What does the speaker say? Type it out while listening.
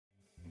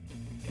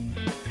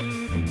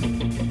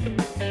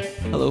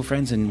Hello,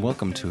 friends, and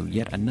welcome to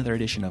yet another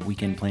edition of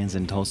Weekend Plans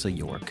in Tulsa,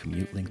 your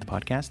commute-linked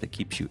podcast that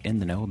keeps you in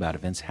the know about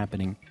events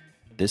happening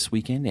this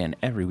weekend and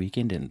every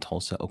weekend in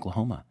Tulsa,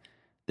 Oklahoma.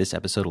 This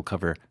episode will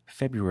cover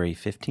February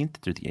 15th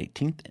through the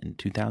 18th in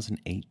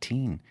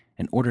 2018.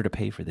 In order to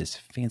pay for this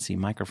fancy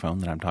microphone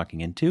that I'm talking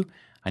into,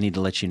 I need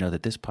to let you know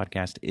that this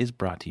podcast is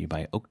brought to you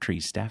by Oak Tree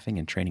Staffing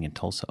and Training in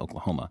Tulsa,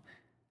 Oklahoma.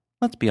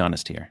 Let's be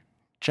honest here.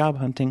 Job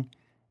hunting,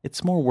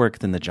 it's more work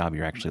than the job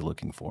you're actually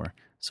looking for.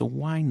 So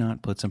why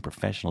not put some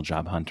professional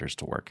job hunters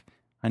to work?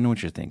 I know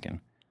what you're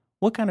thinking.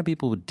 What kind of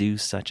people would do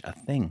such a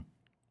thing?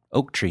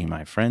 Oak Tree,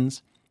 my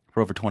friends.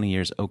 For over 20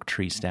 years, Oak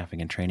Tree Staffing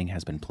and Training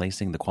has been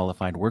placing the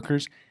qualified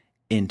workers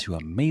into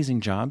amazing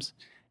jobs,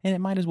 and it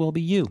might as well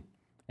be you.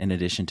 In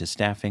addition to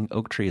staffing,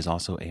 Oak Tree is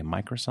also a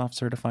Microsoft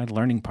certified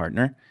learning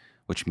partner,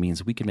 which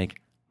means we can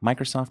make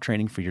Microsoft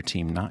training for your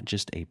team not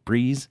just a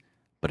breeze,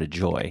 but a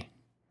joy.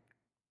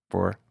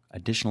 For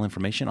additional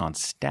information on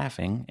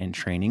staffing and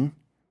training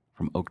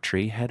from Oak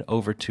Tree, head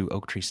over to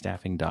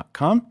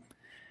oaktreestaffing.com,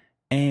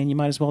 and you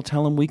might as well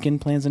tell them Weekend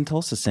Plans in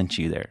Tulsa sent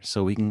you there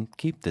so we can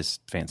keep this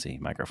fancy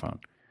microphone.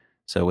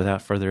 So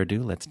without further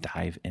ado, let's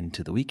dive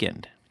into the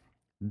weekend.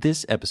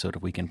 This episode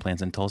of Weekend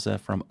Plans in Tulsa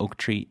from Oak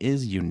Tree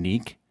is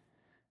unique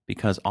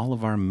because all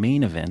of our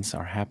main events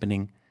are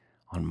happening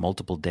on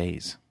multiple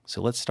days.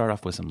 So let's start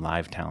off with some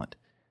live talent.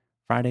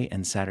 Friday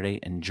and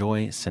Saturday,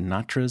 enjoy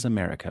Sinatra's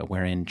America,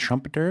 wherein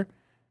trumpeter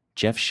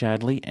Jeff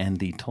Shadley and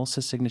the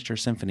Tulsa Signature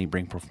Symphony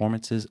bring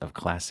performances of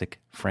classic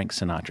Frank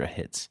Sinatra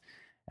hits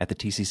at the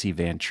TCC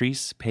Van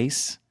Treese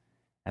Pace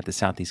at the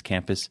Southeast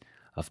Campus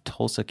of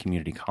Tulsa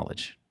Community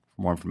College.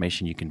 For more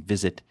information, you can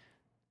visit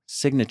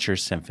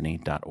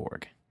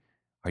signaturesymphony.org.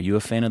 Are you a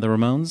fan of the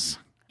Ramones?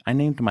 I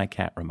named my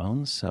cat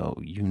Ramon, so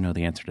you know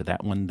the answer to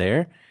that one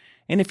there.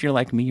 And if you're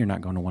like me, you're not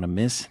going to want to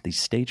miss the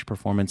stage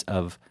performance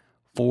of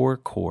Four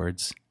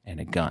Chords and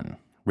a Gun,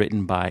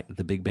 written by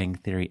the Big Bang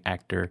Theory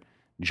actor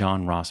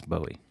John Ross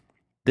Bowie.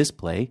 This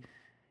play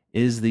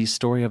is the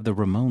story of the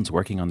Ramones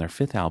working on their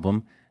fifth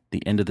album,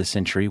 The End of the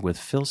Century, with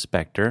Phil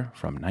Spector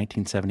from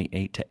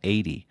 1978 to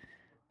 80.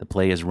 The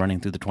play is running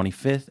through the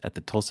 25th at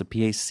the Tulsa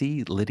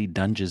PAC Liddy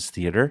Dunges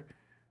Theater,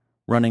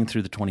 running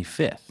through the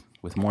 25th,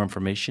 with more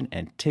information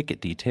and ticket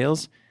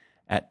details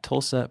at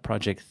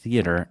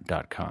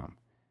tulsaprojecttheater.com.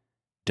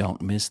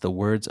 Don't miss the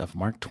words of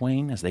Mark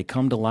Twain as they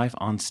come to life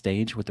on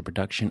stage with the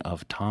production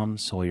of Tom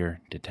Sawyer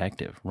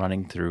Detective,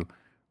 running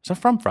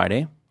from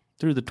Friday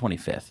through the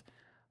 25th.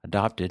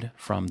 Adopted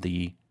from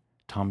the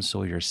Tom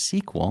Sawyer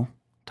sequel,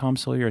 Tom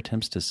Sawyer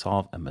attempts to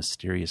solve a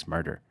mysterious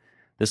murder.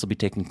 This will be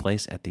taking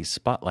place at the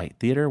Spotlight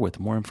Theater, with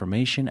more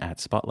information at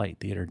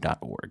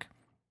spotlighttheater.org.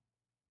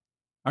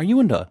 Are you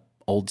into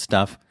old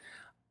stuff?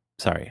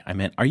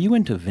 Are you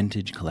into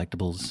vintage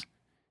collectibles?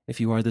 If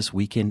you are, this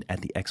weekend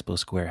at the Expo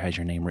Square has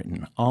your name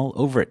written all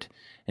over it.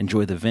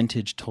 Enjoy the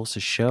Vintage Tulsa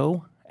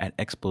Show at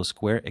Expo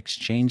Square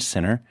Exchange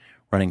Center,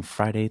 running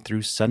Friday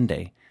through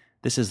Sunday.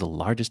 This is the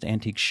largest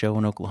antique show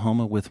in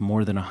Oklahoma with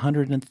more than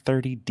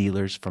 130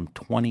 dealers from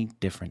 20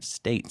 different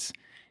states.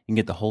 You can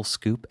get the whole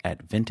scoop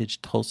at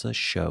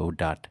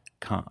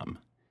vintagetulsashow.com.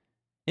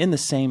 In the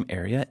same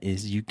area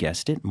is, you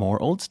guessed it, more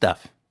old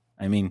stuff.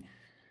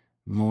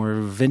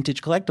 More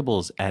vintage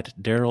collectibles at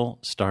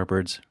Daryl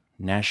Starbird's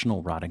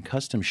National Rod and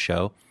Custom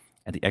Show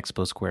at the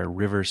Expo Square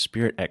River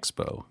Spirit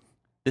Expo.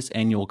 This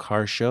annual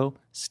car show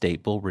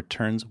staple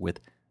returns with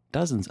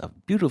dozens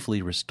of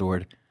beautifully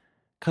restored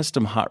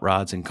custom hot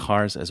rods and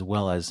cars, as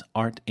well as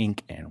art,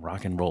 ink, and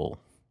rock and roll.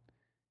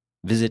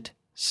 Visit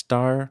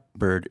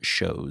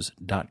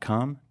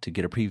starbirdshows.com to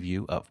get a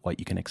preview of what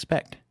you can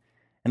expect.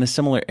 In a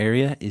similar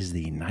area is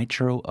the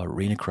Nitro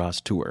Arena Cross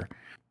Tour.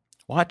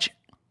 Watch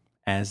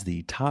as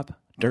the top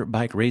dirt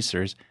bike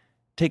racers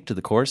take to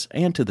the course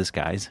and to the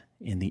skies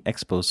in the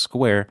Expo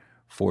Square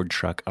Ford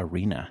Truck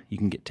Arena. You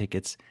can get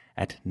tickets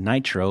at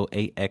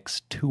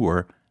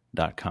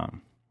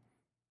nitroaxtour.com.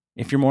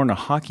 If you're more in a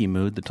hockey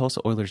mood, the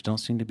Tulsa Oilers don't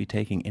seem to be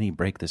taking any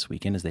break this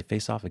weekend as they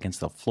face off against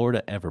the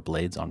Florida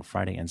Everblades on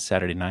Friday and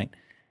Saturday night,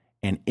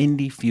 and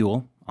Indy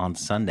Fuel on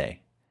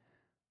Sunday,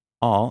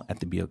 all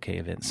at the BOK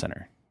Event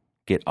Center.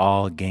 Get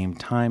all game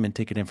time and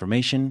ticket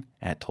information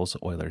at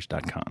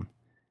tulsaoilers.com.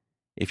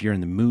 If you're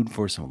in the mood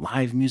for some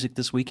live music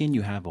this weekend,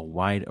 you have a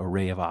wide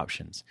array of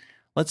options.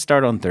 Let's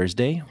start on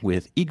Thursday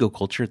with Ego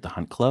Culture at the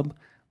Hunt Club,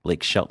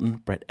 Blake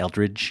Shelton, Brett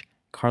Eldridge,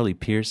 Carly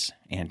Pierce,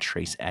 and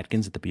Trace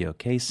Atkins at the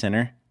BOK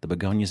Center, the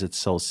Begonias at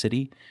Soul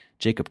City,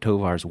 Jacob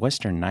Tovar's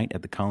Western Night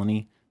at the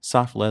Colony,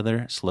 Soft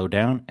Leather Slow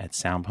Down at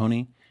Sound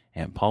Pony,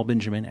 and Paul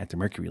Benjamin at the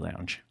Mercury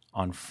Lounge.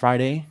 On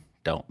Friday,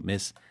 don't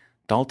miss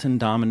Dalton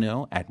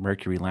Domino at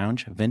Mercury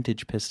Lounge,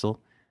 Vintage Pistol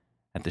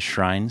at the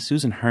Shrine,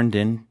 Susan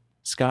Herndon,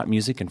 Scott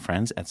Music and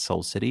Friends at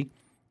Soul City,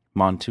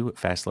 Montu at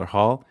Fassler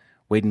Hall,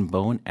 Wade and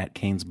Bowen at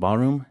Kane's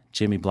Ballroom,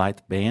 Jimmy Blythe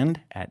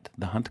Band at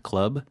the Hunt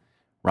Club,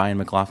 Ryan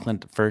McLaughlin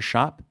at the Fur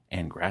Shop,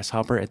 and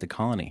Grasshopper at the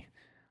Colony.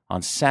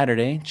 On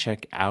Saturday,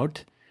 check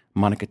out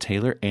Monica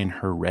Taylor and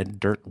her Red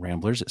Dirt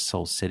Ramblers at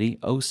Soul City,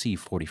 OC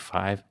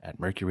 45 at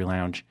Mercury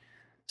Lounge,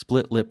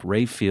 Split Lip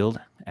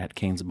Rayfield at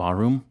Kane's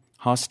Ballroom,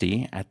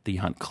 Hosty at the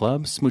Hunt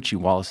Club, Smoochie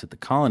Wallace at the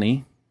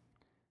Colony,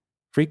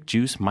 Freak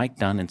Juice, Mike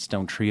Dunn and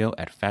Stone Trio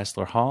at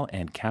Fassler Hall,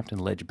 and Captain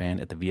Ledge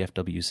Band at the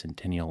VFW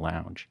Centennial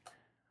Lounge.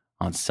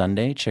 On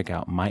Sunday, check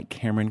out Mike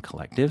Cameron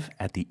Collective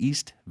at the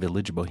East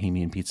Village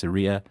Bohemian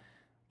Pizzeria,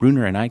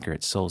 Bruner and Eicher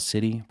at Soul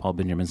City, Paul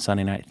Benjamin's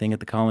Sunday Night Thing at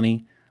the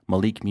Colony,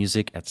 Malik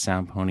Music at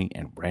Sound Pony,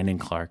 and Brandon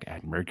Clark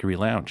at Mercury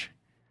Lounge.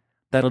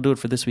 That'll do it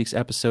for this week's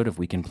episode of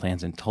Weekend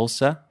Plans in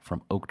Tulsa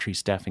from Oak Tree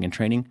Staffing and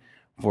Training.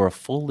 For a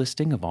full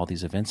listing of all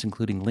these events,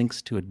 including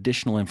links to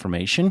additional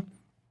information,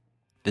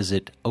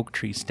 visit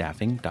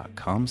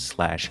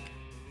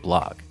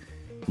oaktreestaffing.com/blog.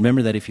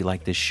 Remember that if you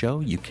like this show,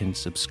 you can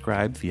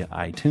subscribe via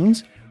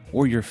iTunes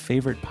or your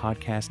favorite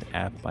podcast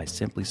app by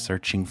simply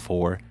searching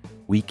for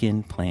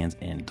Weekend Plans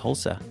in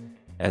Tulsa.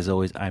 As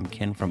always, I'm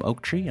Ken from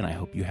Oak Tree, and I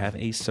hope you have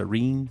a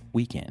serene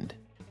weekend.